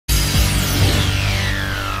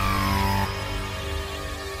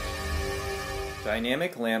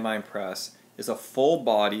Dynamic landmine press is a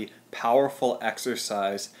full-body, powerful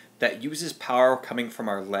exercise that uses power coming from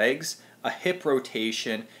our legs, a hip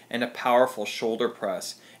rotation, and a powerful shoulder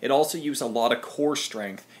press. It also uses a lot of core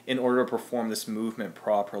strength in order to perform this movement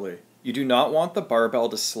properly. You do not want the barbell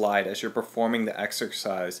to slide as you're performing the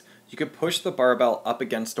exercise. You could push the barbell up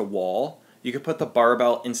against a wall. You could put the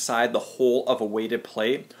barbell inside the hole of a weighted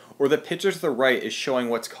plate, or the picture to the right is showing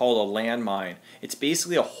what's called a landmine. It's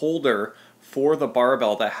basically a holder for the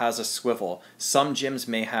barbell that has a swivel. Some gyms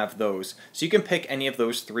may have those. So you can pick any of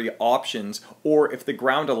those three options, or if the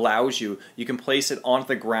ground allows you, you can place it onto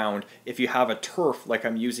the ground if you have a turf like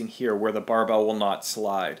I'm using here where the barbell will not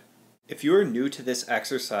slide. If you are new to this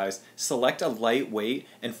exercise, select a light weight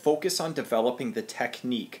and focus on developing the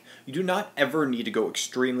technique. You do not ever need to go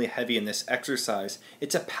extremely heavy in this exercise.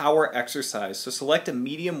 It's a power exercise, so select a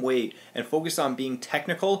medium weight and focus on being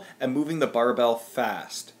technical and moving the barbell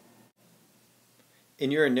fast. In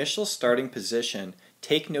your initial starting position,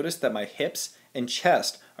 take notice that my hips and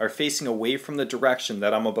chest are facing away from the direction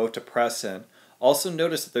that I'm about to press in. Also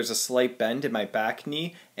notice that there's a slight bend in my back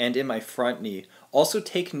knee and in my front knee. Also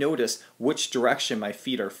take notice which direction my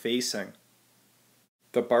feet are facing.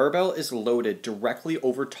 The barbell is loaded directly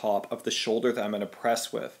over top of the shoulder that I'm going to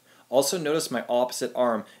press with. Also notice my opposite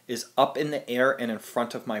arm is up in the air and in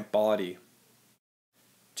front of my body.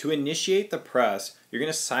 To initiate the press, you're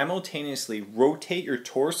going to simultaneously rotate your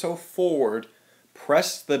torso forward,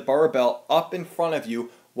 press the barbell up in front of you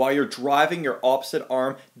while you're driving your opposite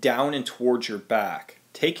arm down and towards your back.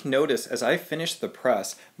 Take notice as I finish the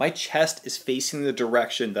press, my chest is facing the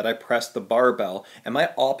direction that I pressed the barbell and my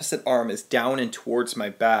opposite arm is down and towards my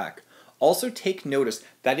back. Also take notice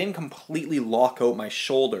that I didn't completely lock out my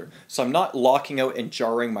shoulder, so I'm not locking out and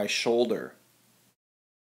jarring my shoulder.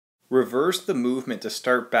 Reverse the movement to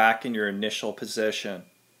start back in your initial position.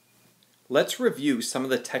 Let's review some of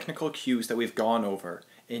the technical cues that we've gone over.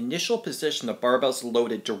 Initial position, the barbell is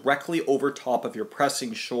loaded directly over top of your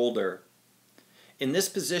pressing shoulder. In this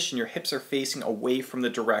position, your hips are facing away from the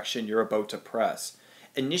direction you're about to press.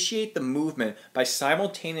 Initiate the movement by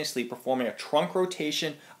simultaneously performing a trunk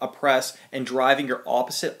rotation, a press, and driving your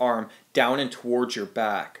opposite arm down and towards your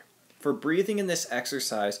back. For breathing in this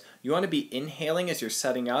exercise, you want to be inhaling as you're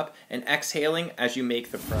setting up and exhaling as you make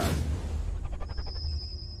the press.